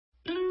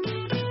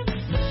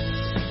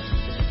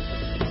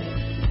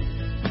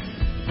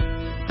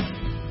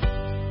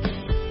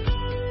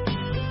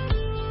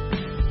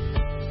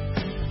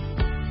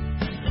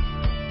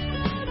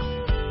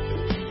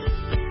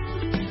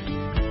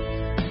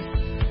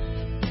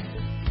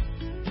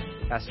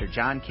Pastor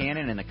John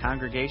Cannon and the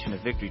congregation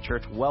of Victory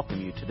Church welcome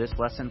you to this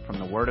lesson from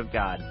the Word of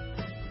God.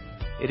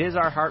 It is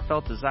our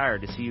heartfelt desire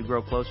to see you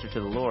grow closer to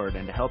the Lord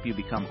and to help you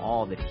become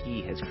all that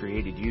He has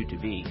created you to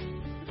be.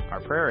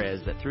 Our prayer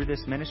is that through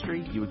this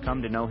ministry you would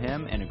come to know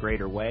Him in a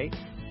greater way,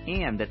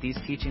 and that these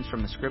teachings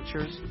from the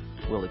Scriptures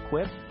will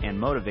equip and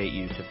motivate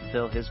you to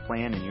fulfill His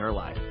plan in your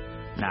life.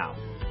 Now,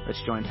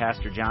 let's join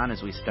Pastor John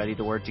as we study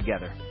the Word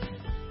together.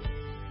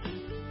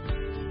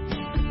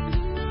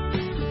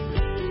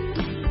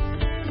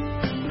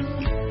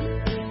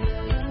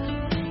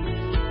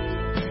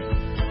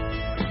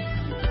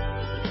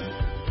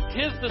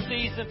 Tis the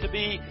season to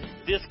be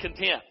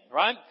discontent,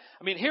 right?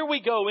 I mean, here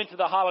we go into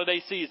the holiday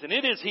season.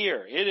 It is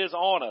here. It is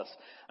on us.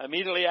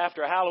 Immediately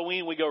after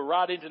Halloween, we go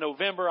right into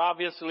November,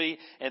 obviously,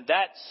 and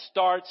that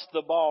starts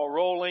the ball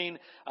rolling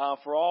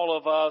for all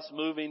of us,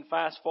 moving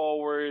fast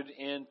forward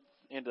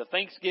into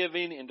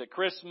Thanksgiving, into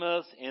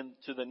Christmas,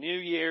 into the New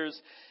Year's,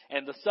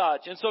 and the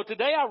such. And so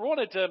today I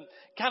wanted to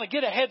kind of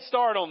get a head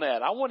start on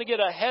that. I want to get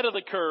ahead of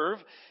the curve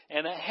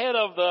and ahead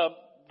of the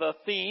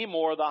theme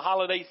or the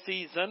holiday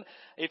season,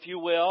 if you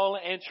will,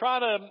 and try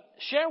to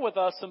share with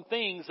us some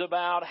things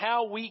about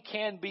how we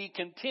can be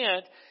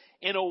content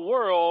in a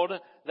world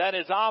that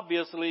is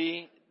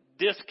obviously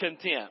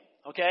discontent.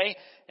 Okay?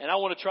 And I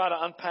want to try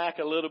to unpack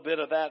a little bit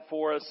of that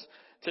for us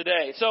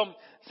today. So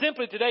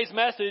simply today's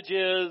message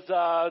is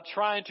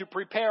trying to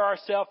prepare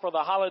ourselves for the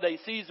holiday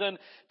season.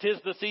 'Tis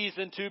the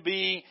season to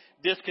be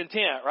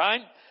discontent,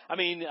 right? I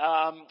mean,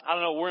 I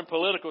don't know, we're in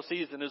political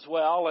season as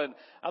well, and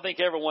I think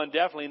everyone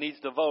definitely needs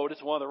to vote.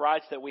 It's one of the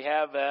rights that we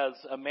have as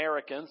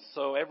Americans,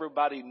 so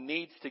everybody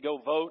needs to go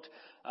vote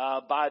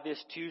by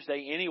this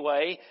Tuesday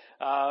anyway.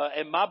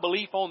 And my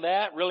belief on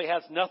that really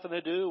has nothing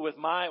to do with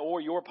my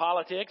or your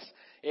politics.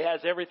 It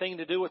has everything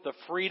to do with the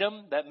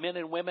freedom that men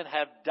and women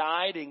have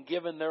died and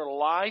given their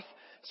life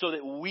so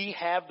that we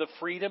have the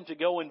freedom to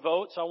go and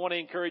vote. So I want to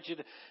encourage you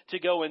to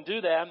go and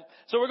do that.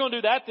 So we're going to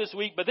do that this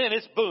week, but then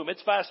it's boom,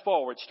 it's fast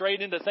forward,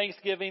 straight into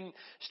Thanksgiving,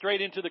 straight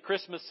into the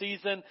Christmas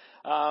season.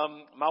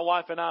 My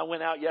wife and I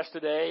went out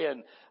yesterday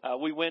and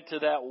we went to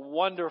that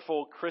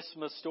wonderful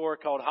Christmas store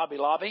called Hobby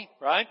Lobby,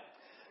 right?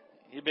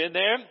 You been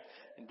there?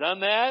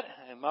 Done that?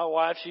 And my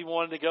wife, she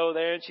wanted to go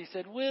there and she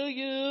said, "Will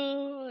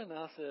you?" And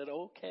I said,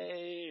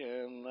 "Okay."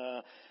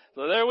 And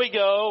so there we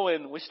go,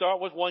 and we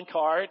start with one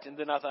cart, and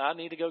then I thought, I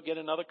need to go get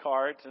another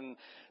cart, and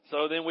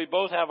so then we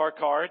both have our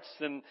carts,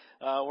 and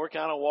we're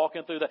kind of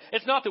walking through that.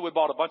 It's not that we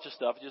bought a bunch of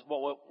stuff, just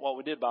what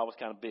we did buy was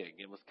kind of big.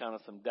 It was kind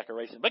of some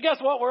decoration. But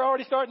guess what we're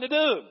already starting to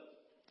do?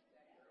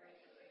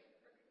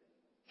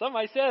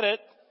 Somebody said it.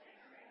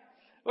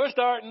 We're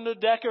starting to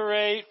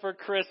decorate for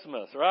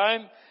Christmas,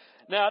 right?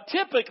 Now,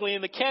 typically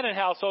in the Cannon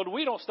household,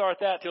 we don't start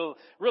that till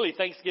really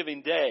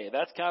Thanksgiving Day.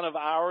 That's kind of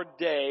our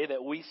day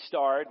that we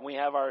start. We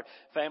have our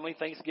family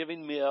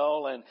Thanksgiving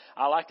meal, and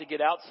I like to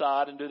get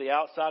outside and do the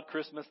outside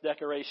Christmas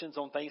decorations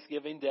on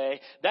Thanksgiving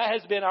Day. That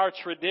has been our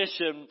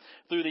tradition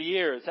through the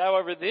years.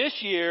 However,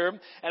 this year,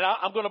 and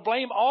I'm going to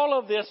blame all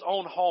of this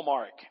on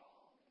Hallmark.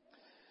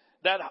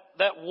 That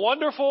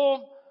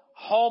wonderful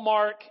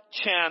Hallmark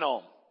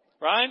channel,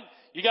 right?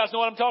 You guys know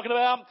what I'm talking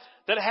about?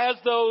 That has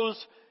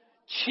those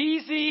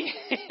cheesy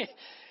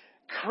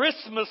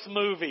Christmas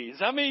movies.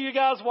 How many of you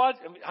guys watch?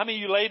 How many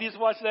of you ladies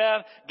watch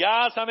that?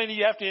 Guys, how many of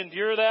you have to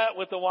endure that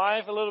with the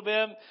wife a little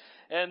bit?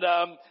 And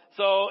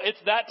so it's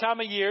that time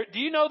of year. Do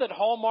you know that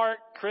Hallmark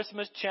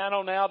Christmas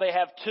channel now, they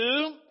have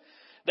two?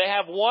 They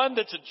have one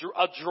that's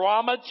a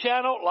drama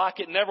channel, like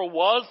it never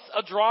was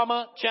a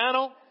drama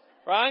channel,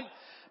 right?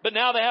 But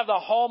now they have the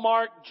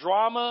Hallmark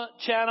Drama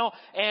Channel,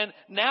 and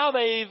now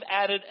they've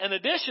added an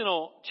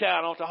additional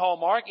channel to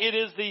Hallmark. It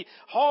is the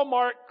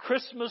Hallmark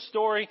Christmas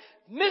Story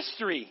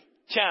Mystery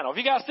Channel. Have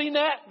you guys seen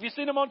that? Have you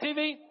seen them on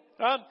TV?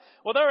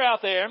 Well, they're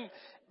out there.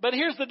 But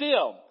here's the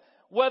deal.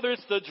 Whether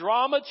it's the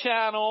Drama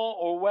Channel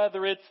or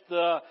whether it's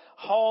the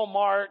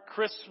Hallmark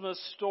Christmas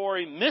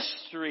Story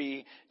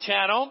Mystery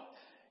Channel,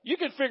 you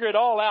can figure it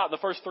all out in the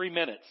first 3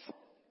 minutes.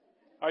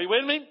 Are you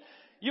with me?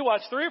 You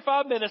watch 3 or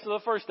 5 minutes of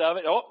the first of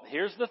it. Oh,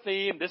 here's the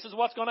theme. This is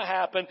what's going to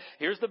happen.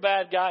 Here's the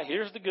bad guy.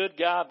 Here's the good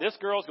guy. This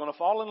girl's going to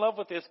fall in love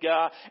with this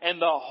guy.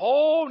 And the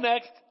whole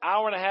next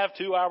hour and a half,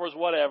 2 hours,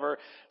 whatever,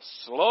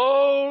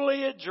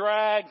 slowly it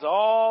drags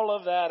all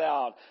of that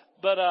out.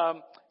 But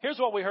here's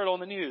what we heard on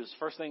the news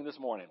first thing this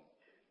morning.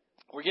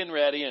 We're getting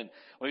ready, and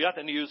we got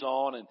the news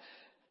on, and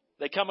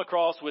they come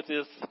across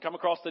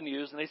the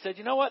news, and they said,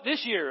 you know what,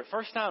 this year,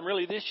 first time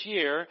really this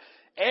year,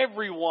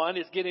 everyone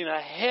is getting a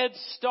head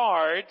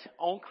start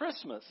on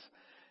Christmas.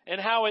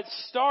 And how it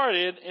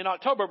started in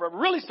October, but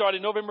really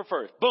started November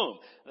 1st. Boom.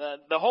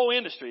 The whole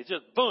industry,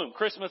 just boom,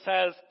 Christmas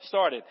has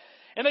started.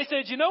 And they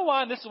said, you know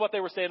why? And this is what they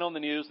were saying on the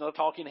news, and the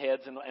talking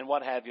heads and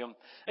what have you.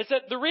 They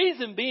said the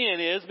reason being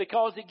is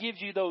because it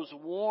gives you those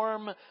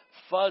warm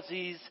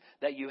fuzzies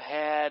that you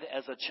had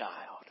as a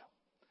child.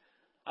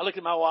 I looked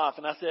at my wife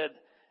and I said,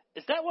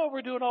 is that why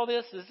we're doing all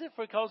this? Is it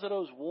because of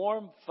those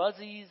warm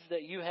fuzzies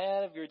that you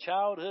had of your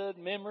childhood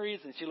memories?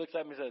 And she looks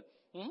at me and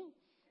said,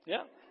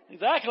 yeah.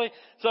 Exactly.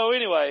 So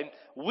anyway,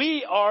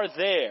 we are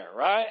there,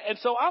 right? And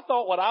so I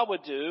thought what I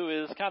would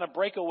do is kind of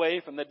break away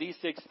from the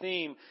D6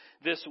 theme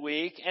this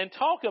week and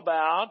talk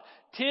about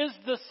 'tis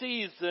the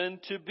season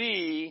to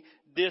be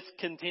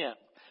discontent.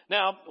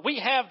 Now, we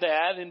have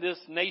that in this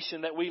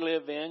nation that we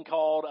live in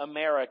called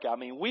America. I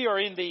mean, we are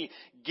in the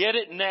get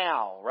it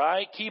now,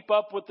 right? Keep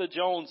up with the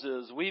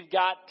Joneses. We've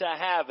got to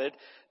have it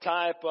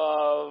type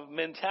of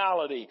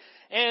mentality.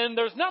 And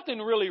there's nothing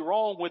really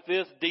wrong with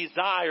this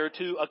desire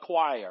to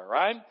acquire,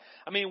 right?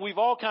 I mean, we've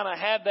all kind of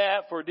had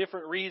that for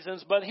different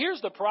reasons, but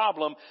here's the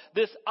problem.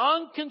 This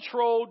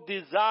uncontrolled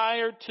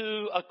desire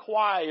to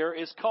acquire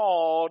is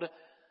called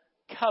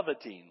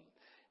coveting.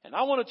 And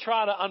I want to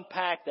try to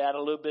unpack that a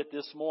little bit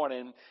this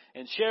morning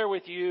and share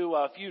with you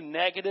a few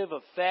negative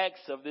effects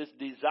of this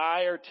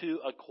desire to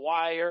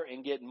acquire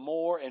and get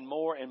more and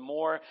more and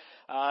more.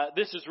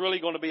 This is really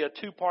going to be a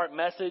two-part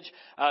message.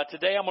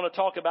 Today I'm going to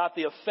talk about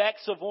the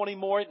effects of wanting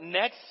more.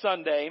 Next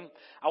Sunday,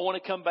 I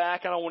want to come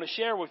back and I want to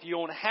share with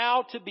you on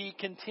how to be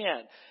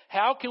content.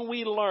 How can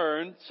we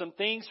learn some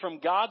things from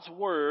God's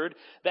Word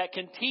that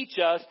can teach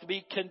us to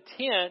be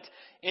content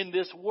in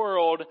this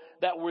world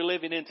that we're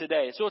living in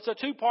today? So it's a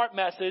two-part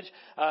message.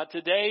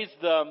 Today's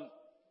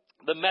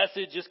the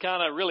message is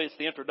kind of, really it's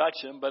the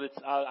introduction, but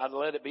I'd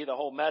let it be the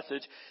whole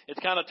message. It's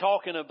kind of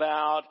talking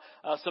about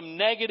some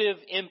negative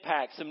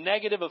impacts, some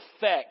negative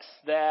effects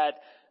that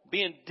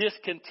being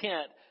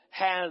discontent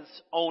has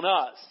on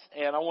us.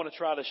 And I want to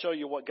try to show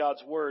you what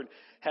God's Word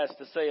has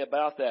to say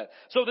about that.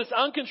 So this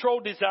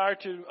uncontrolled desire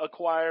to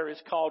acquire is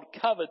called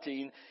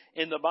coveting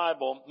in the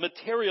Bible.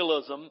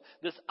 Materialism,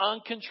 this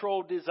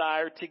uncontrolled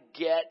desire to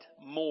get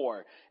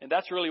more. And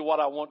that's really what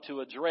I want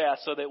to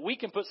address so that we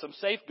can put some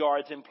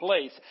safeguards in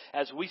place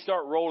as we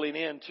start rolling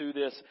into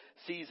this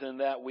season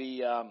that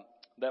we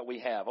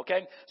have.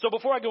 Okay? So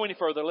before I go any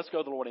further, let's go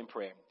to the Lord in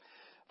prayer.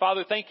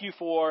 Father, thank you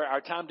for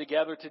our time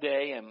together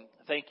today, and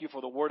thank you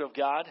for the Word of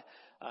God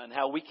and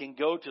how we can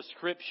go to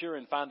Scripture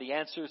and find the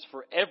answers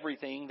for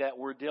everything that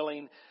we're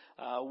dealing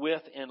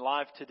with in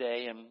life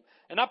today.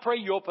 And I pray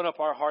you open up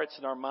our hearts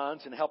and our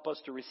minds and help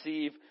us to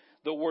receive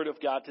the Word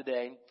of God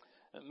today.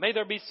 May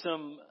there be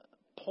some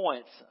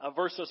points, a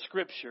verse of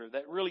Scripture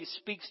that really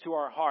speaks to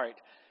our heart.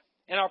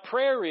 And our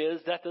prayer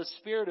is that the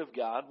Spirit of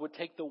God would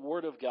take the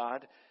Word of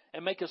God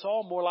and make us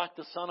all more like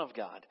the Son of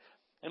God.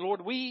 And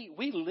Lord, we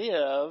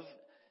live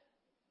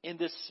in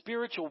this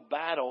spiritual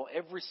battle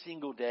every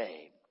single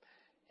day.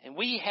 And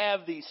we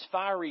have these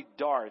fiery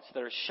darts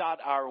that are shot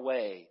our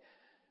way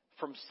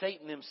from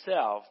Satan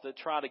himself that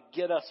try to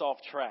get us off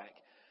track.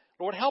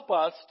 Lord, help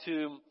us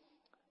to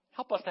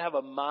have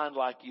a mind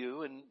like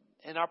you.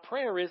 And our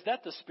prayer is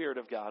that the Spirit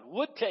of God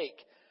would take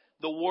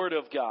the Word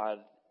of God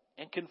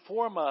and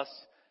conform us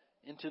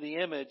into the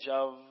image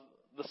of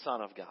the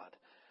Son of God.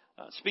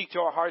 Speak to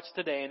our hearts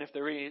today. And if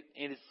there is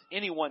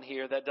anyone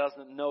here that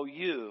doesn't know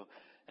you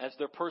as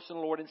their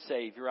personal Lord and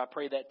Savior, I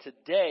pray that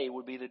today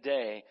would be the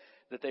day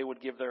that they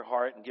would give their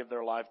heart and give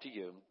their life to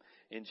you.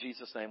 In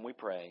Jesus' name we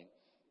pray.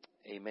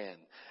 Amen.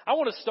 I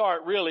want to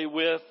start really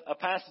with a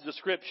passage of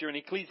Scripture in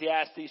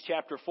Ecclesiastes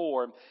chapter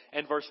 4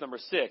 and verse number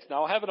 6.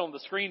 Now I'll have it on the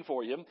screen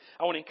for you.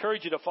 I want to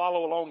encourage you to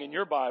follow along in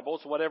your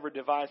Bibles, whatever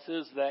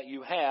devices that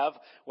you have,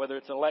 whether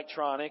it's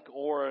electronic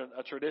or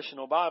a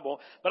traditional Bible.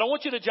 But I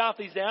want you to jot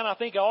these down. I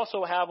think I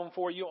also have them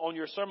for you on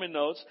your sermon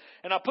notes.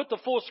 And I put the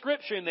full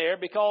Scripture in there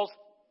because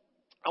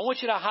I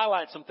want you to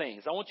highlight some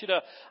things. I want you to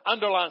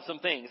underline some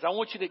things. I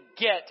want you to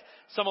get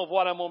some of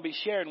what I'm going to be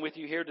sharing with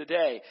you here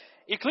today.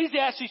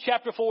 Ecclesiastes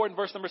chapter 4 and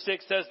verse number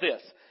 6 says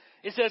this.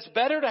 It says,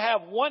 better to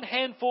have one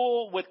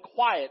handful with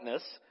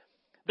quietness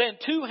than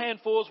two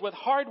handfuls with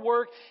hard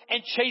work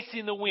and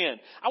chasing the wind.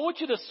 I want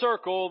you to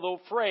circle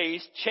the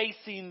phrase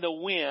chasing the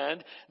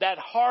wind, that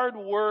hard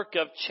work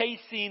of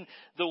chasing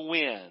the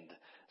wind.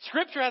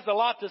 Scripture has a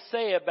lot to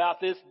say about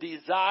this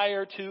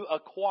desire to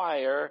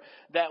acquire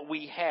that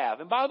we have.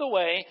 And by the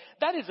way,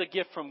 that is a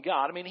gift from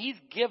God. I mean, He's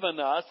given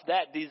us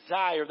that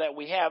desire that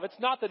we have. It's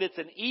not that it's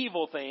an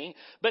evil thing,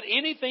 but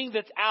anything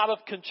that's out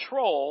of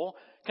control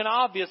can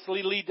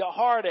obviously lead to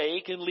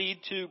heartache and lead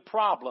to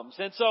problems.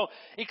 And so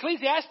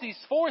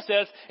Ecclesiastes 4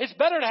 says it's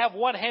better to have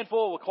one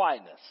handful with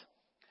quietness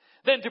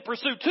than to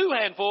pursue two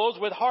handfuls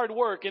with hard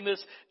work in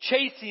this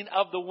chasing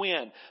of the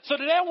wind. So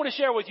today I want to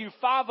share with you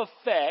 5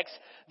 effects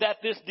that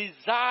this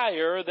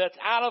desire that's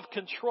out of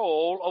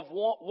control of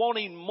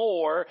wanting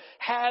more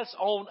has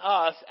on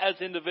us as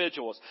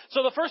individuals.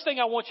 So the first thing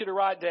I want you to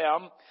write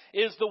down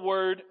is the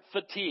word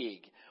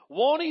fatigue.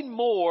 Wanting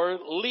more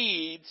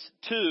leads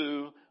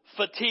to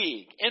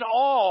fatigue in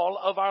all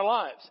of our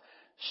lives.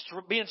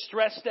 Being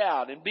stressed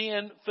out and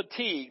being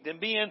fatigued and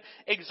being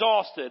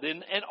exhausted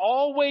and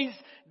always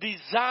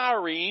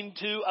desiring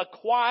to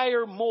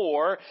acquire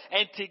more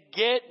and to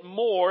get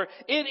more.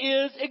 It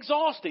is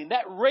exhausting.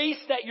 That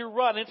race that you're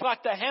running, it's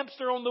like the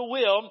hamster on the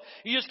wheel.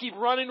 You just keep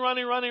running,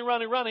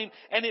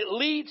 and it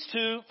leads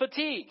to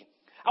fatigue.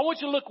 I want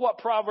you to look what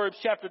Proverbs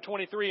chapter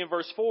 23 and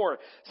verse 4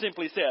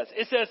 simply says.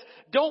 It says,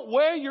 don't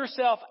wear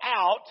yourself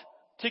out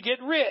to get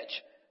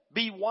rich.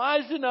 Be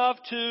wise enough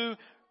to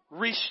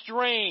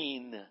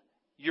restrain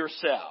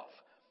yourself.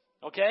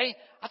 Okay?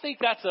 I think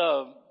that's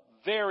a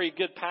very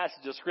good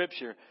passage of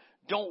Scripture.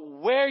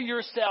 Don't wear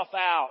yourself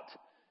out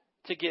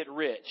to get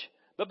rich,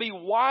 but be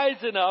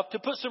wise enough to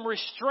put some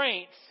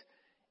restraints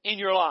in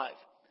your life.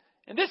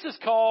 And this is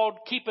called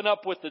keeping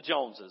up with the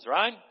Joneses,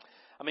 right?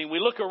 I mean, we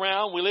look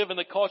around, we live in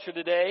the culture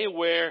today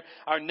where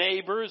our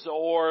neighbors,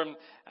 or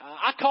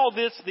I call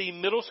this the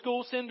middle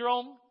school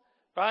syndrome,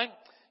 right?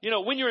 You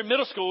know, when you're in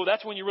middle school,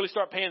 that's when you really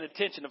start paying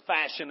attention to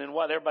fashion and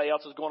what everybody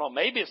else is going on.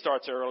 Maybe it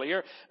starts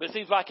earlier, but it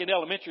seems like in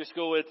elementary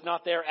school it's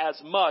not there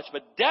as much.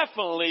 But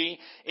definitely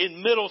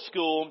in middle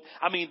school,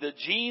 I mean, the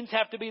jeans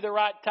have to be the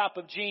right type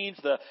of jeans.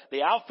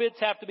 The outfits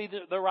have to be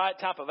the right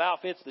type of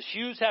outfits. The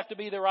shoes have to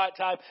be the right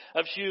type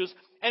of shoes.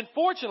 And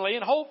fortunately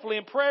and hopefully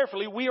and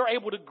prayerfully, we are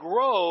able to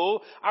grow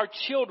our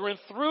children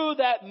through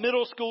that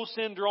middle school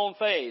syndrome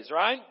phase,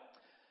 right?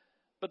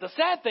 But the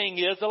sad thing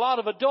is a lot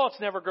of adults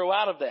never grow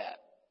out of that.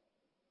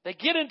 They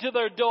get into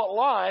their adult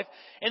life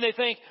and they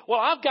think,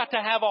 well, I've got to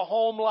have a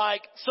home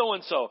like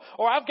so-and-so,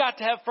 or I've got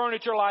to have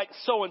furniture like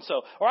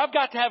so-and-so, or I've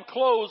got to have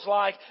clothes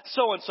like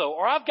so-and-so,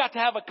 or I've got to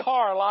have a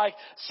car like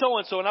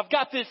so-and-so, and I've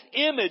got this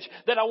image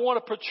that I want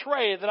to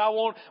portray, that I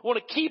want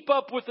to keep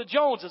up with the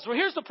Joneses. Well,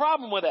 here's the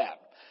problem with that.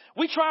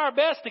 We try our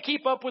best to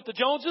keep up with the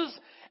Joneses,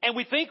 and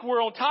we think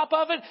we're on top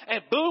of it,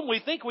 and boom,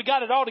 we think we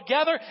got it all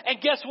together, and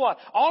guess what?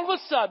 All of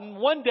a sudden,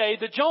 one day,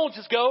 the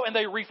Joneses go and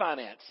they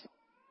refinance.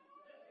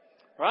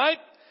 Right?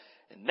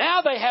 And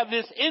now they have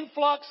this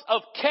influx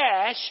of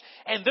cash,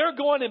 and they're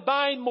going and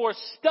buying more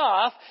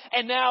stuff,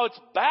 and now it's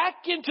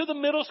back into the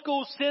middle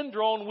school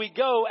syndrome we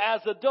go as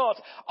adults.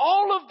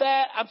 All of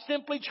that, I'm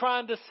simply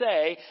trying to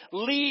say,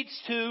 leads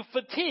to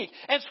fatigue.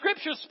 And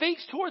Scripture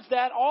speaks towards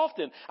that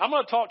often. I'm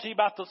going to talk to you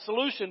about the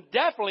solution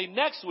definitely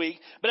next week,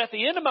 but at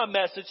the end of my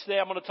message today,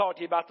 I'm going to talk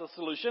to you about the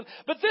solution.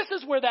 But this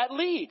is where that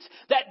leads.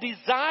 That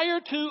desire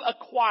to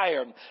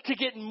acquire, to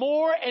get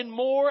more and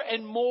more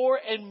and more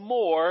and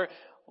more.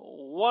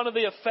 One of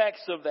the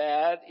effects of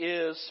that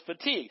is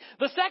fatigue.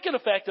 The second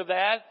effect of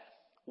that,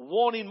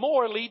 wanting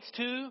more, leads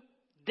to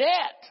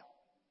debt.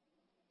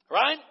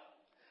 Right?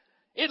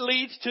 It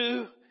leads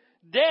to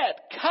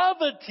debt.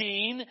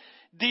 Coveting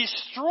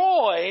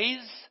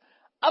destroys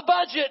a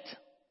budget.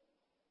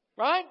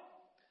 Right?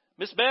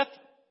 Miss Beth,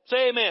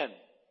 say amen.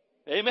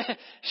 Amen.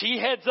 She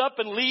heads up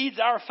and leads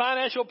our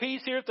financial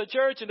piece here at the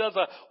church and does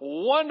a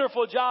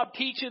wonderful job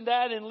teaching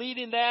that and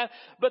leading that.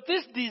 But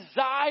this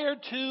desire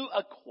to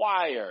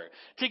acquire,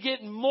 to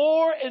get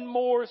more and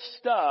more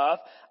stuff,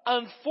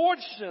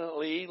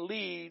 unfortunately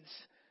leads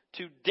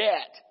to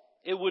debt.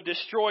 It would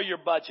destroy your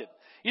budget.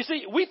 You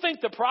see, we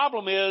think the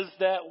problem is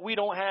that we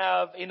don't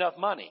have enough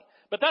money.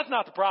 But that's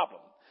not the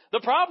problem.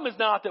 The problem is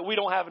not that we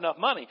don't have enough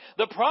money.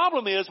 The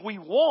problem is we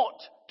want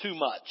too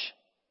much.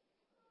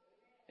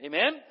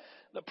 Amen?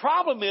 The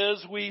problem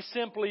is we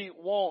simply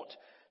want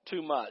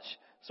too much.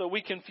 So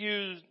we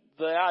confuse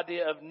the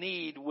idea of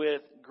need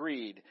with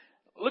greed.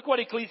 Look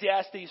what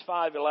Ecclesiastes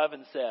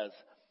 5:11 says.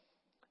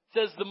 It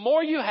says, the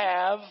more you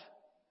have,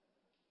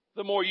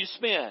 the more you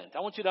spend. I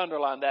want you to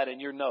underline that in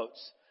your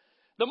notes.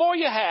 The more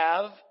you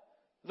have,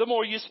 the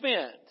more you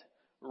spend.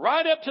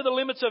 Right up to the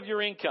limits of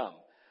your income.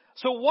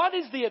 So what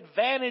is the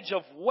advantage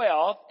of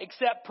wealth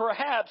except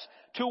perhaps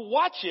to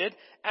watch it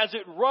as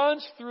it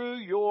runs through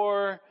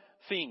your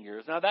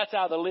fingers? Now that's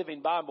out of the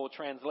Living Bible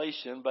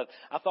translation, but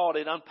I thought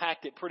it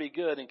unpacked it pretty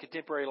good in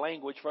contemporary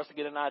language for us to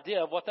get an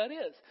idea of what that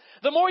is.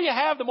 The more you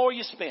have, the more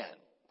you spend.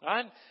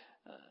 Right?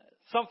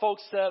 Some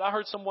folks said, I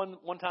heard someone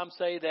one time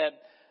say that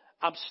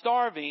I'm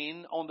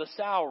starving on the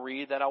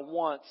salary that I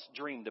once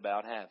dreamed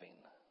about having.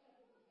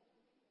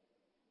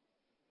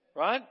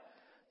 Right?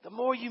 The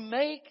more you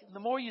make, the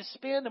more you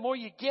spend, the more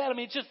you get. I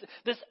mean, it's just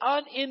this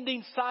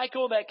unending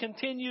cycle that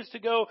continues to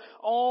go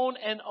on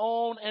and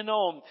on and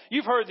on.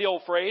 You've heard the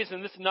old phrase,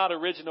 and this is not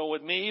original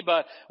with me,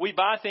 but we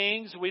buy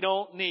things we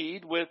don't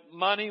need with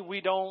money we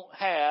don't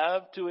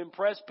have to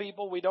impress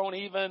people we don't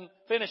even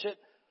finish it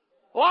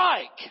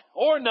like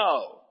or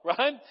know,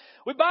 right?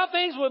 We buy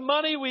things with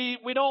money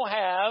we don't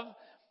have,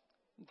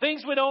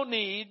 things we don't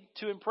need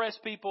to impress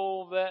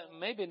people that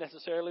maybe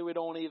necessarily we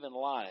don't even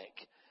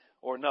like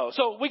or no.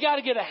 So we got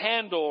to get a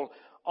handle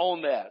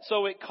on that.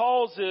 So it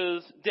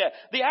causes debt.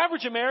 The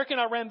average American,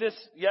 I ran this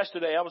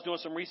yesterday, I was doing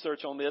some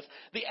research on this.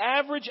 The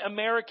average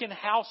American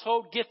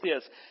household, get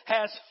this,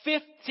 has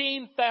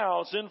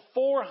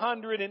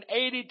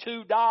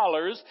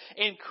 $15,482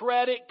 in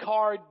credit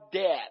card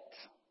debt.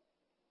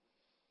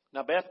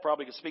 Now Beth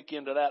probably can speak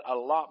into that a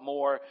lot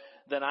more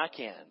than I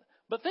can.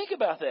 But think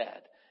about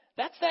that.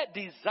 That's that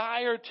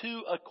desire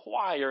to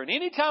acquire. And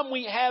anytime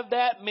we have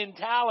that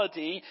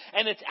mentality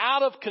and it's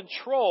out of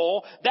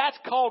control, that's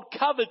called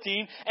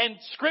coveting. And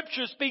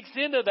Scripture speaks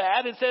into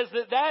that and says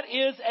that that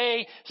is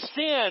a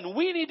sin.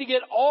 We need to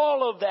get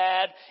all of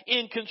that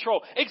in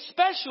control,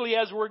 especially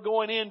as we're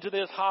going into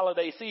this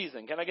holiday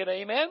season. Can I get an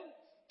amen?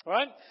 All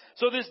right?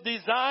 So this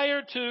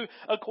desire to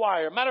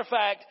acquire. Matter of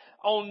fact,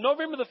 on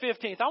November the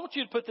 15th, I want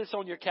you to put this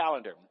on your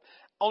calendar.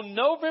 On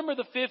November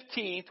the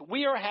 15th,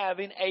 we are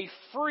having a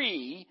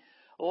free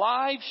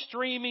live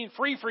streaming,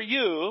 free for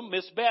you.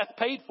 Miss Beth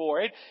paid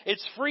for it.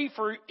 It's free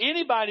for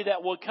anybody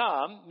that will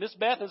come. Miss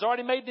Beth has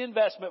already made the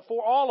investment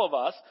for all of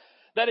us.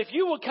 That if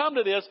you will come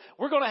to this,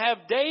 we're going to have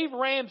Dave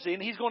Ramsey,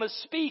 and he's going to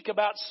speak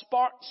about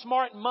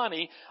smart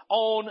money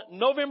on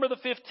November the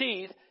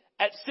 15th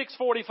at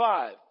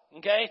 6:45.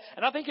 Okay?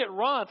 And I think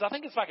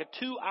it's like a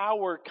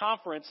 2-hour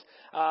conference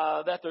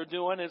that they're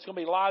doing. And it's going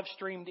to be live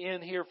streamed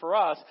in here for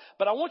us.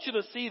 But I want you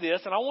to see this,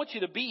 and I want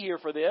you to be here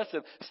for this.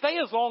 And stay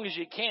as long as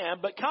you can,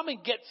 but come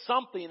and get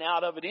something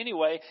out of it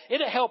anyway.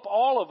 It'll help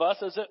all of us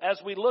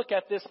as we look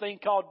at this thing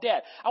called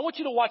debt. I want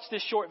you to watch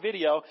this short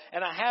video,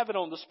 and I have it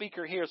on the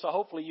speaker here, so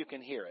hopefully you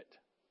can hear it.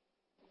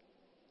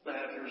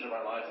 2.5 years of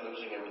our life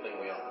losing everything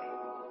we owned.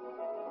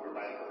 We were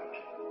bankrupt.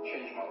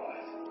 Changed my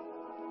life.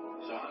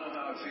 So I know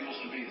how it feels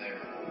to be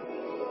there.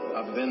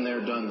 I've been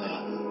there, done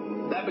that.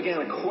 That began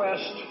a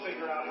quest to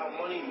figure out how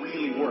money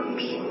really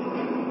works.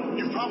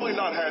 You've probably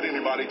not had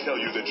anybody tell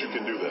you that you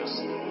can do this.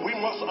 We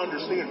must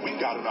understand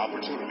we've got an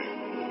opportunity.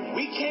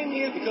 We came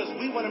here because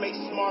we want to make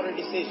smarter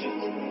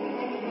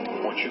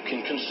decisions. What you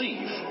can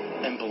conceive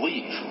and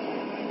believe,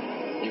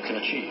 you can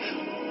achieve.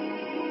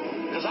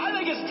 Because I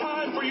think it's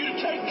time for you to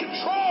take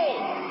control.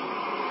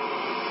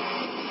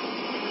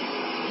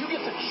 You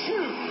get to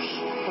choose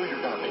who you're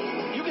going to be.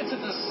 You get to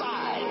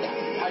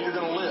decide how you're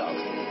going to live.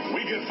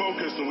 We get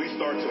focused and we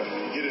start to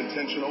get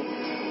intentional.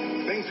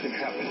 Things can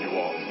happen, you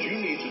all. You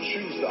need to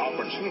choose the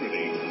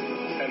opportunity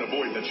and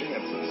avoid the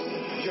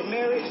chances. Your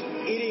marriage,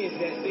 it is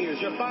that serious.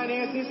 Your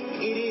finances,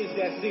 it is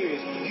that serious.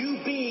 You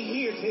being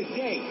here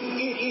today,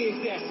 it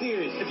is that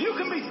serious. If you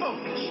can be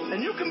focused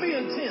and you can be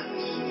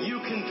intense, you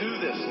can do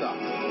this stuff.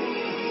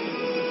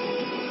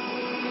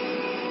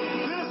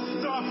 This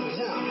stuff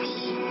works.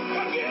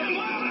 Again,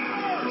 louder!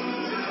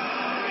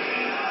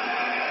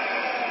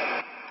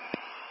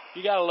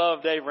 You got to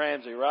love Dave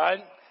Ramsey, right?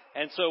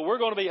 And so we're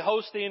going to be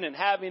hosting and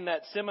having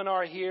that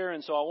seminar here.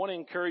 And so I want to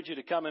encourage you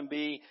to come and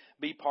be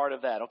part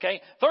of that.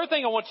 Okay. Third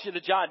thing I want you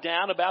to jot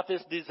down about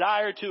this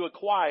desire to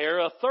acquire.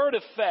 A third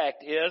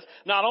effect is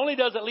not only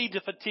does it lead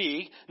to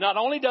fatigue, not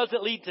only does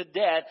it lead to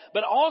debt,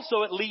 but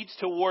also it leads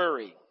to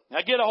worry.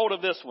 Now get a hold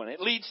of this one.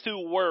 It leads to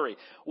worry.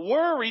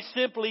 Worry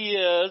simply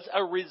is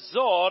a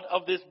result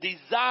of this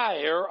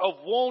desire of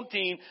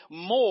wanting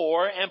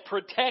more and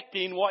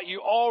protecting what you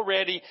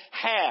already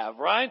have,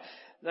 right?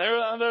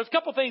 There's a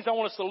couple things I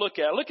want us to look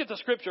at. Look at the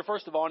scripture,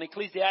 first of all, in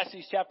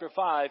Ecclesiastes chapter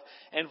 5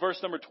 and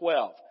verse number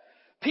 12.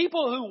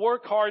 People who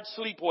work hard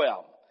sleep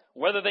well,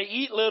 whether they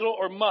eat little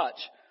or much.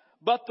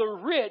 But the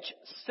rich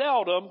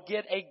seldom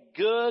get a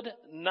good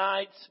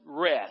night's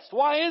rest.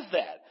 Why is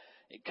that?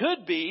 It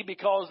could be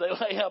because they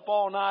lay up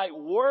all night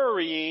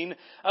worrying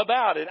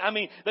about it. I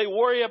mean, they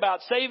worry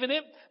about saving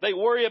it. They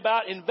worry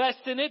about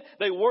investing it.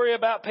 They worry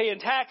about paying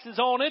taxes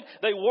on it.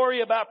 They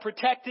worry about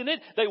protecting it.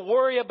 They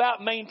worry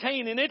about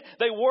maintaining it.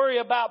 They worry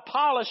about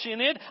polishing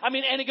it. I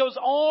mean, and it goes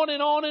on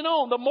and on and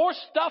on. The more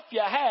stuff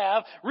you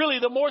have, really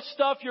the more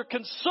stuff you're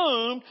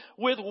consumed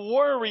with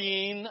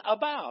worrying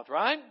about,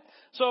 right?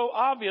 So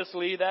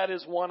obviously that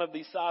is one of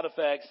the side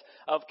effects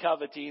of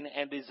coveting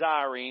and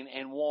desiring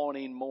and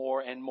wanting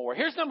more and more.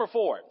 Here's number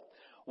 4.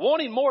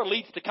 Wanting more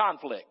leads to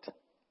conflict.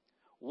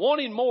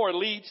 Wanting more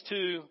leads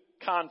to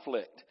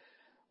conflict.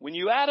 When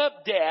you add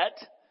up debt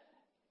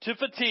to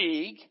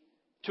fatigue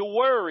to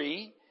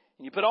worry,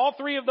 and you put all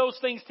three of those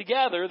things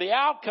together, the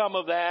outcome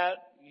of that,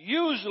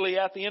 usually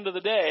at the end of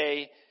the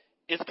day,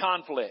 is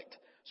conflict.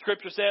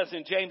 Scripture says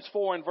in James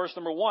 4 and verse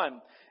number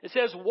 1, it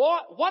says,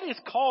 what is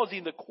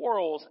causing the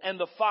quarrels and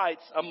the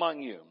fights among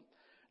you?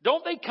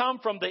 Don't they come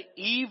from the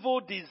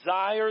evil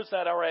desires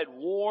that are at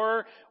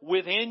war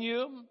within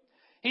you?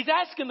 He's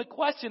asking the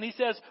question. He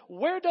says,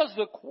 where does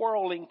the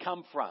quarreling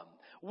come from?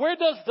 Where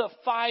does the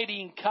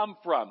fighting come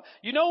from?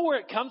 You know where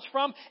it comes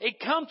from? It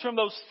comes from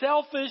those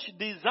selfish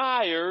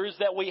desires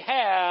that we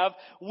have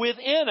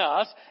within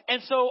us.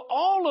 And so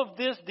all of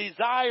this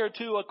desire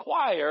to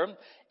acquire,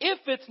 if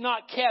it's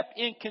not kept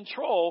in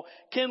control,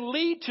 can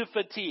lead to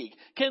fatigue,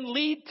 can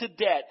lead to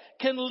debt,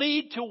 can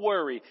lead to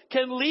worry,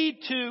 can lead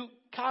to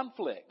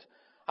conflict.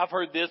 I've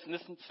heard this, and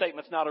this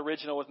statement's not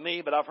original with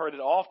me, but I've heard it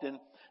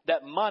often,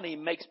 that money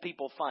makes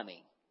people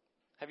funny.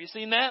 Have you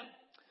seen that?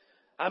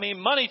 I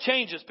mean, money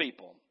changes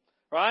people,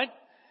 right?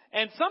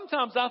 And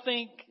sometimes I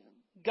think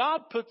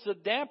God puts a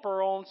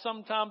damper on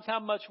sometimes how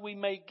much we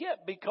may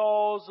get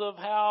because of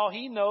how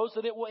He knows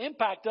that it will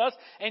impact us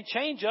and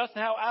change us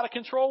and how out of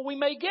control we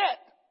may get.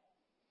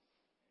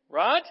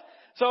 Right?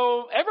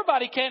 So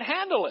everybody can't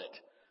handle it.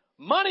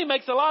 Money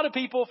makes a lot of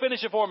people,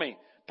 finish it for me.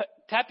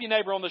 Tap your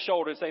neighbor on the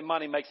shoulder and say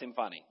money makes him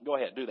funny. Go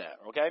ahead, do that,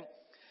 okay?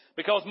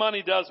 Because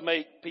money does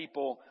make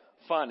people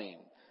funny.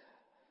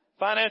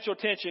 Financial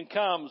tension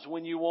comes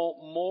when you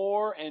want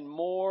more and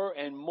more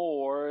and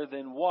more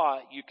than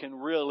what you can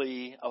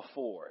really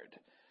afford.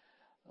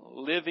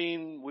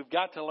 We've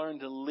got to learn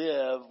to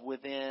live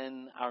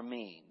within our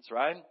means,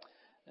 right?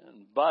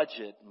 and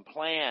budget and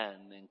plan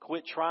and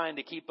quit trying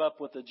to keep up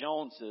with the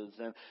Joneses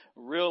and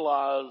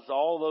realize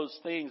all those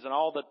things and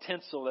all the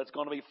tinsel that's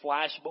going to be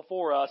flashed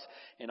before us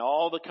in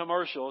all the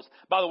commercials.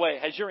 By the way,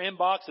 has your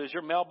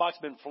mailbox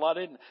been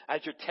flooded?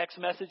 Has your text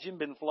messaging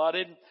been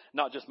flooded?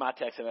 Not just my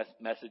text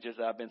messages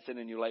that I've been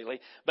sending you lately,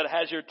 but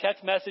has your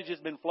text messages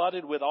been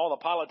flooded with all the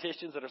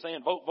politicians that are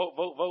saying vote, vote,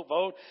 vote, vote,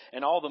 vote,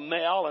 and all the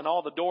mail and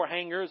all the door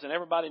hangers and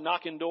everybody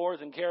knocking doors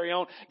and carry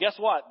on? Guess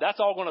what? That's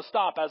all going to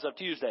stop as of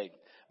Tuesday.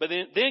 But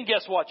then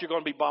guess what you're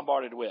going to be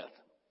bombarded with?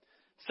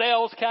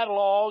 Sales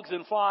catalogs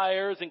and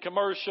flyers and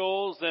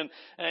commercials and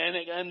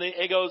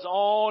it goes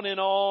on and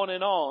on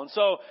and on.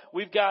 So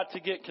we've got to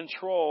get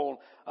control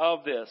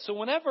of this. So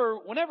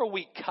whenever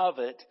we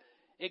covet,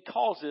 it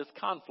causes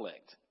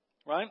conflict,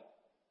 right?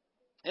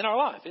 In our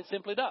life, it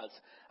simply does.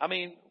 I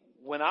mean,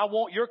 when I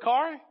want your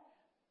car,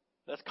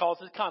 that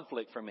causes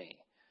conflict for me.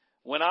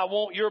 When I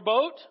want your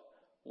boat,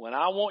 when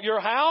I want your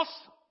house,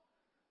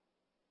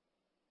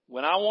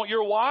 when I want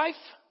your wife,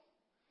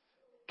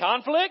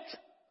 conflict?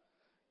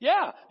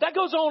 Yeah, that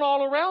goes on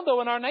all around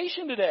though in our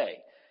nation today.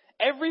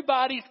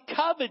 Everybody's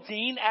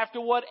coveting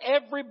after what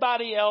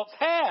everybody else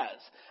has.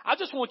 I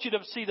just want you to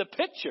see the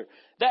picture.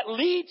 That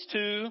leads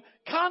to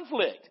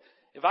conflict.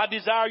 If I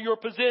desire your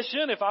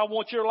position, if I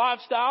want your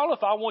lifestyle,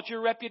 if I want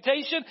your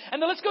reputation,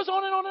 and the list goes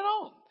on and on and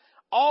on.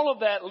 All of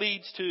that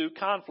leads to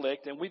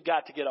conflict, and we've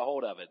got to get a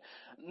hold of it.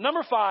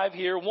 Number 5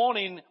 here,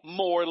 wanting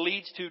more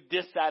leads to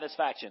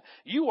dissatisfaction.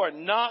 You are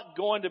not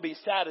going to be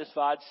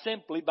satisfied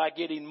simply by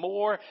getting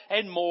more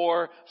and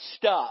more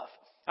stuff.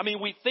 I mean,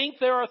 we think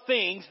there are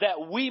things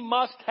that we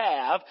must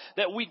have,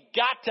 that we've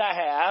got to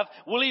have.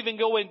 We'll even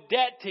go in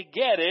debt to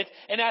get it.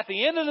 And at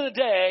the end of the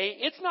day,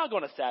 it's not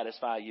going to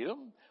satisfy you.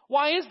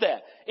 Why is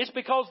that? It's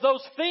because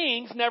those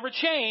things never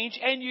change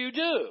and you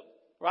do,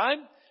 right?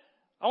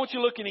 I want you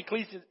to look in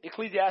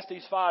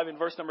Ecclesiastes 5 in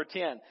verse number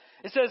 10.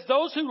 It says,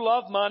 those who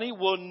love money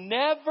will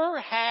never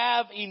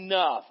have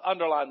enough.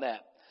 Underline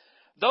that.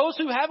 Those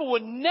who have it will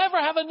never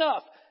have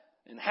enough.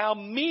 And how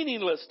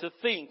meaningless to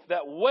think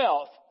that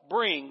wealth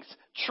brings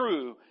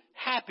true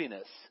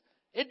happiness.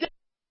 It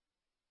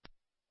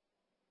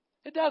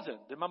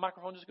doesn't. Did my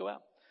microphone just go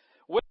out?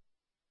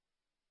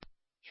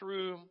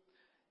 True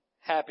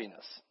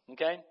happiness.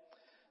 Okay?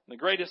 The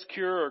greatest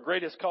cure or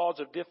greatest cause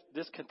of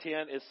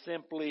discontent is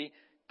simply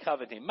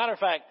coveting. Matter of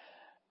fact,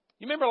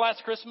 you remember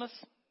last Christmas?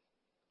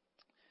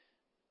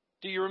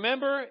 Do you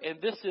remember?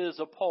 And this is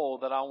a poll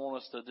that I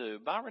want us to do.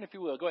 Byron, if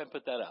you will, go ahead and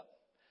put that up.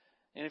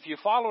 And if you're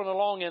following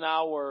along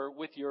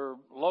with your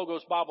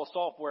Logos Bible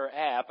software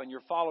app and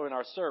you're following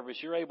our service,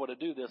 you're able to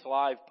do this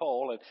live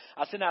poll. And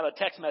I sent out a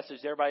text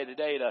message to everybody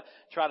today to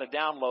try to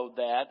download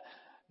that.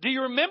 Do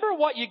you remember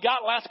what you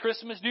got last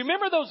Christmas? Do you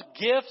remember those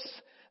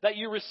gifts that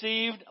you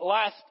received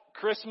last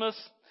Christmas?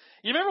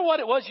 You remember what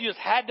it was you just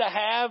had to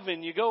have,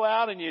 and you go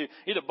out and you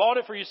either bought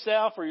it for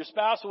yourself or your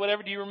spouse or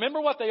whatever. Do you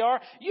remember what they are?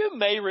 You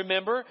may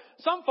remember.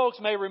 Some folks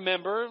may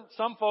remember.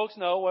 Some folks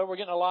know. Well, we're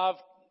getting a live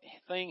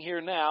thing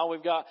here now.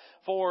 We've got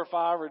 4 or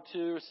 5 or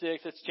 2 or 6.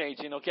 It's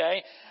changing,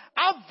 okay?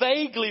 I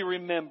vaguely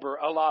remember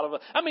a lot of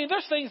it. I mean,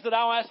 there's things that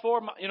I'll ask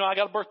for. You know, I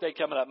got a birthday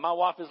coming up. My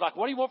wife is like,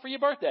 what do you want for your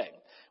birthday?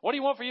 What do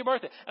you want for your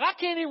birthday? And I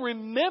can't even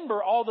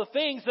remember all the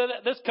things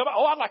that's come up.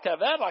 Oh, I'd like to have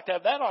that. I'd like to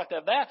have that. I'd like to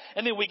have that.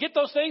 And then we get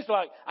those things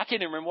like, I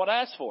can't even remember what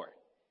I asked for.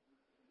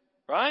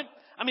 Right?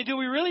 I mean, do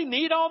we really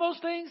need all those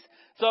things?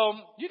 So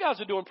you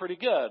guys are doing pretty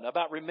good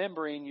about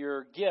remembering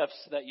your gifts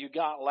that you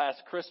got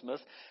last Christmas.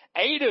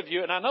 8 of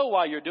you, and I know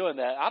why you're doing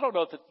that. I don't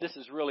know if this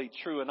is really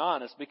true and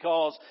honest,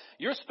 because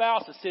your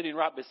spouse is sitting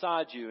right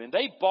beside you, and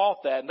they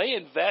bought that, and they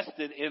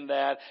invested in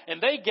that,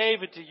 and they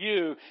gave it to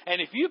you. And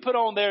if you put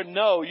on there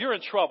no, you're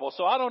in trouble.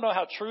 So I don't know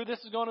how true this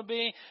is going to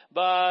be,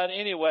 but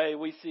anyway,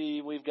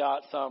 we've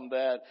got some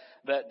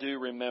that do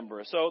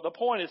remember. So the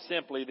point is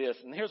simply this,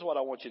 and here's what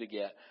I want you to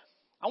get.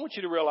 I want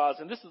you to realize,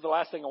 and this is the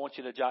last thing I want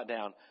you to jot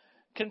down,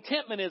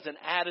 contentment is an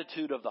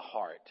attitude of the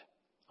heart.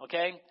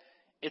 Okay?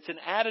 It's an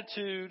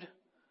attitude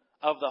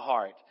of the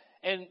heart.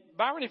 And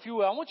Byron, if you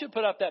will, I want you to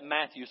put up that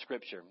Matthew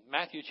scripture,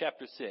 Matthew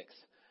chapter 6.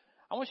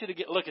 I want you to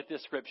look at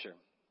this scripture.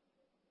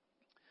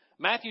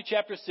 Matthew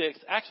chapter 6.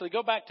 Actually,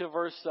 go back to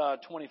verse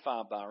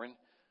 25, Byron.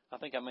 I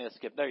think I may have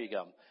skipped. There you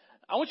go.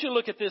 I want you to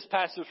look at this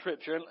passage of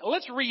scripture. And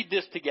let's read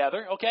this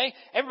together, okay?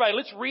 Everybody,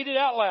 let's read it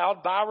out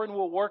loud. Byron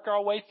will work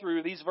our way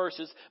through these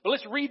verses. But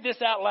let's read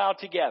this out loud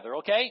together,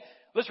 okay?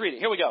 Let's read it.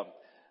 Here we go.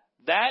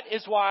 That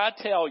is why I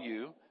tell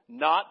you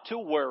not to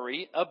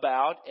worry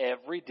about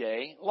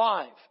everyday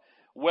life,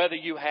 whether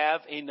you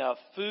have enough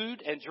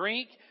food and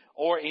drink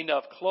or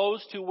enough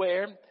clothes to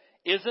wear.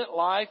 Isn't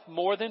life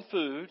more than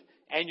food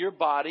and your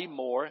body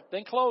more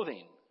than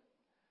clothing?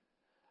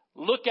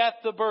 Look at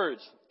the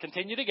birds.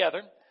 Continue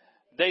together.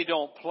 They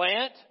don't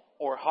plant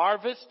or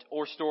harvest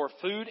or store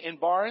food in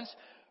barns,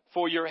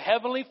 for your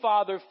heavenly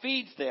Father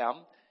feeds them.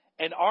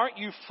 And aren't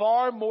you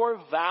far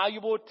more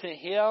valuable to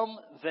Him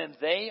than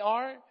they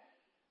are?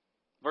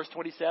 Verse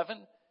 27.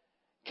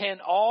 Can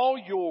all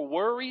your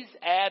worries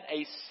add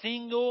a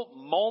single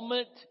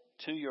moment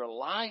to your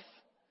life?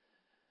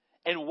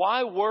 And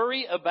why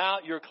worry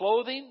about your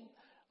clothing?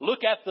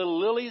 Look at the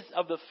lilies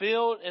of the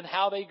field and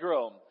how they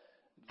grow.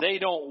 They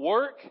don't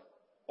work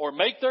or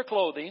make their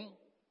clothing.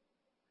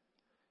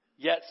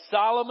 Yet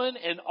Solomon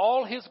in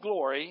all his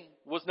glory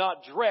was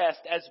not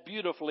dressed as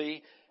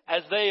beautifully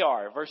as they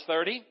are. Verse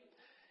 30.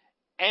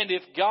 And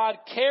if God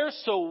cares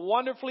so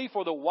wonderfully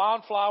for the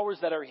wildflowers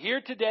that are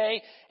here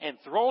today and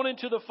thrown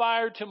into the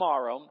fire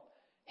tomorrow,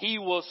 He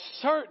will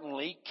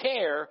certainly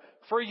care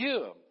for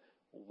you.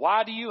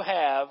 Why do you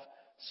have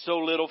so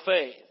little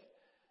faith?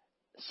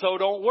 So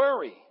don't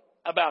worry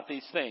about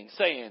these things,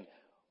 saying,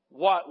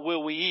 what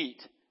will we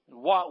eat?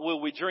 What will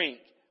we drink?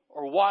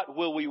 Or what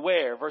will we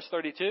wear? Verse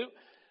 32.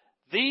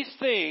 These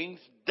things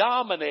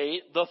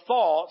dominate the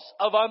thoughts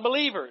of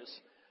unbelievers.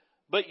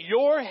 But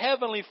your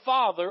heavenly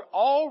Father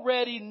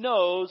already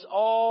knows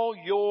all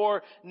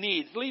your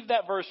needs. Leave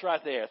that verse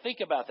right there. Think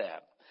about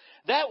that.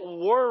 That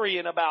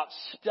worrying about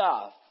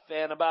stuff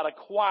and about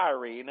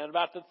acquiring and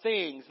about the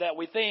things that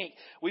we think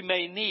we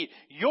may need.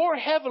 Your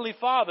heavenly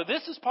Father,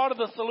 this is part of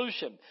the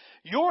solution.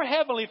 Your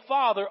heavenly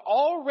Father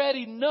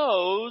already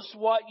knows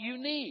what you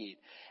need.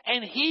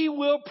 And He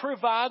will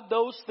provide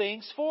those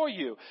things for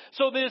you.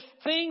 So this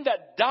thing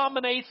that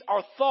dominates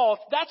our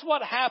thoughts, that's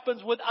what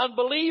happens with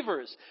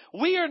unbelievers.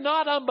 We are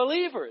not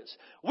unbelievers.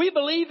 We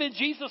believe in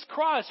Jesus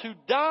Christ, who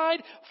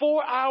died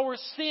for our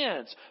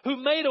sins, who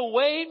made a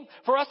way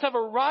for us to have a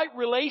right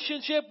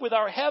relationship with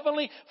our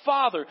Heavenly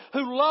Father,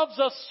 who loves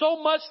us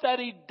so much that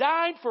He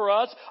died for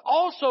us,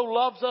 also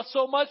loves us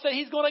so much that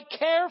He's going to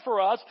care for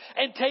us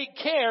and take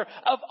care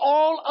of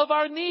all of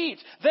our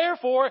needs.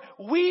 Therefore,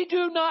 we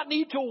do not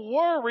need to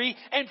worry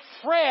and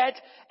fret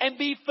and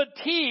be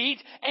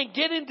fatigued and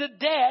get into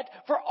debt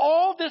for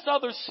all this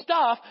other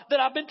stuff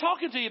that I've been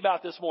talking to you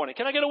about this morning.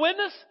 Can I get a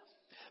witness?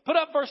 Put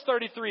up verse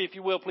 33, if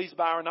you will, please,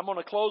 Byron. I'm going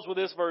to close with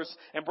this verse.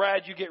 And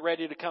Brad, you get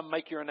ready to come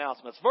make your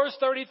announcements. Verse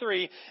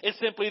 33 is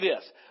simply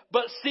this.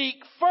 But seek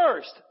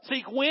first.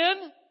 Seek when?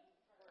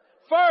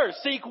 First.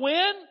 Seek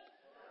when?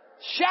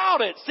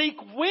 Shout it.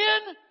 Seek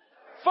when?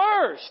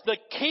 First, the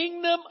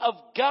kingdom of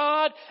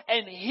God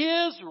and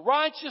His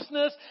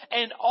righteousness,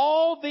 and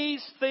all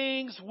these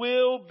things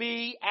will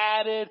be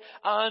added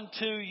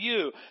unto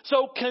you.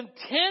 So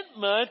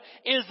contentment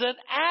is an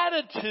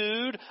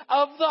attitude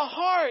of the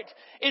heart.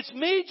 It's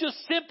me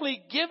just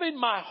simply giving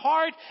my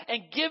heart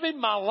and giving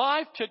my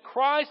life to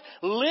Christ,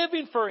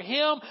 living for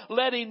Him,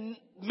 letting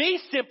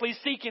me simply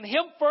seeking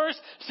Him first,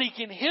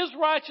 seeking His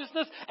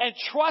righteousness, and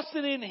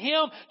trusting in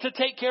Him to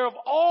take care of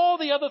all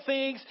the other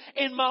things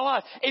in my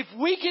life. If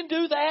we can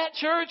do that,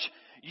 church,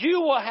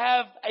 you will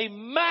have a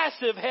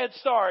massive head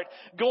start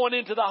going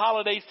into the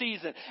holiday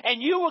season.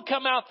 And you will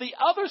come out the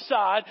other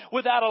side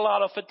without a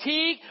lot of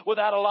fatigue,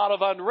 without a lot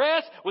of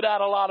unrest, without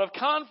a lot of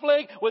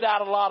conflict, without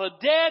a lot of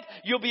debt.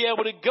 You'll be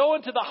able to go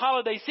into the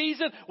holiday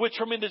season with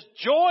tremendous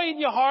joy in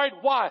your heart.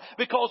 Why?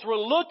 Because we're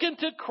looking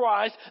to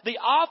Christ, the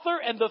author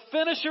and the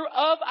finisher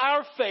of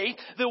our faith,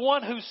 the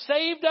one who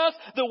saved us,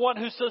 the one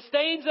who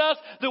sustains us,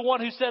 the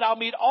one who said, I'll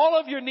meet all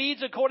of your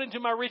needs according to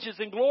my riches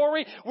and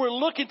glory. We're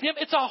looking to Him.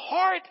 It's a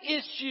heart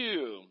issue.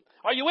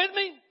 Are you with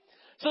me?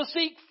 So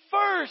seek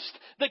first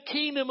the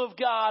kingdom of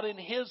God and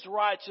His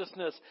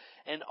righteousness,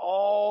 and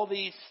all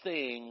these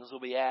things will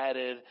be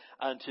added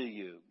unto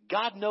you.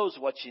 God knows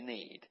what you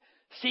need.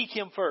 Seek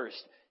Him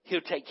first.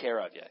 He'll take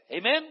care of you.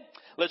 Amen?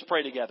 Let's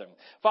pray together.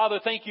 Father,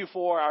 thank You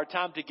for our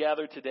time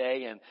together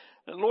today. And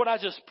Lord, I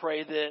just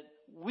pray that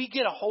we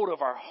get a hold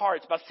of our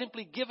hearts by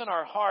simply giving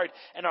our heart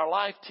and our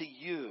life to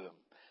You.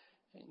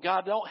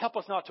 God, don't help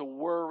us not to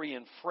worry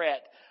and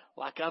fret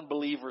like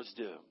unbelievers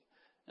do.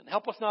 And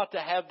help us not to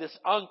have this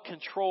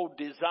uncontrolled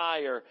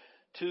desire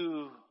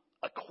to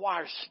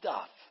acquire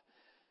stuff.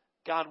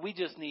 God, we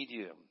just need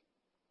You.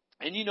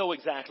 And You know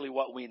exactly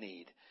what we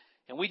need.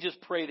 And we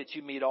just pray that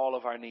You meet all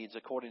of our needs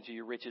according to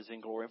Your riches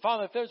and glory. And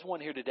Father, if there's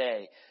one here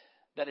today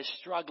that is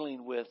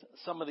struggling with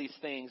some of these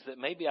things that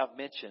maybe I've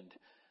mentioned,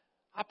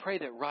 I pray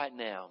that right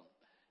now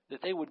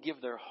that they would give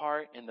their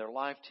heart and their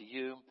life to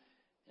You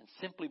and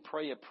simply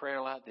pray a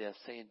prayer like this,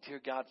 saying,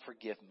 Dear God,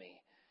 forgive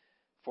me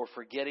for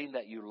forgetting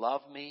that You love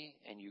me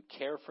and You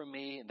care for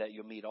me and that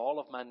You'll meet all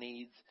of my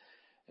needs.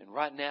 And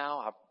right now,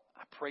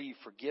 I pray You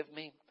forgive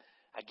me.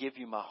 I give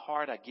You my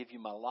heart. I give You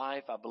my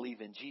life. I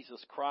believe in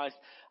Jesus Christ.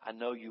 I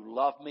know You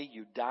love me.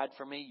 You died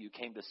for me. You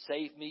came to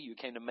save me. You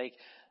came to make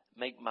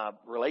my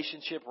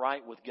relationship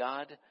right with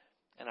God.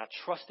 And I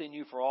trust in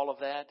You for all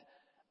of that.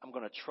 I'm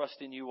going to trust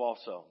in You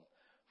also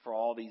for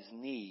all these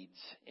needs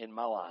in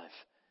my life.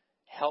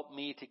 Help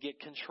me to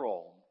get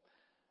control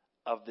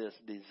of this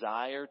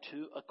desire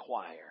to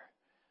acquire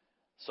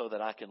so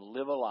that I can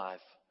live a life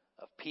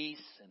of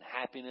peace and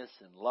happiness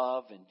and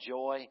love and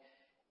joy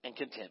and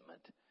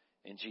contentment.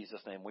 In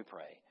Jesus' name we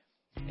pray.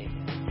 Amen.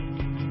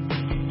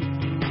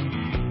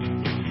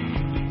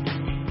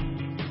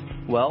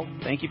 Well,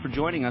 thank you for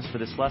joining us for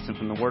this lesson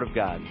from the Word of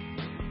God.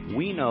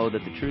 We know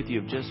that the truth you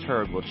have just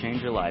heard will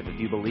change your life if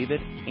you believe it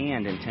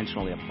and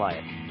intentionally apply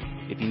it.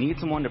 If you need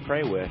someone to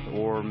pray with,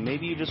 or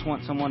maybe you just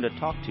want someone to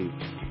talk to,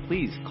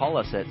 please call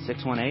us at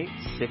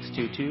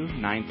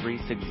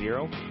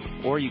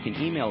 618-622-9360, or you can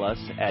email us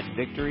at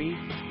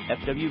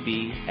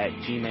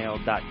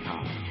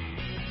victoryfwb@gmail.com.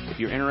 If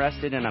you're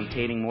interested in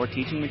obtaining more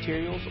teaching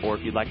materials, or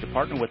if you'd like to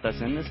partner with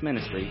us in this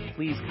ministry,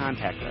 please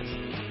contact us.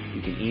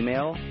 You can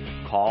email,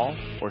 call,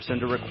 or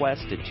send a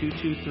request to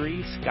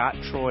 223 Scott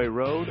Troy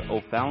Road,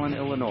 O'Fallon,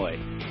 Illinois,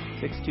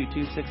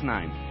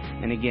 62269.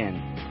 And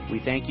again, we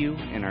thank you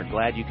and are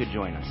glad you could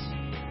join us.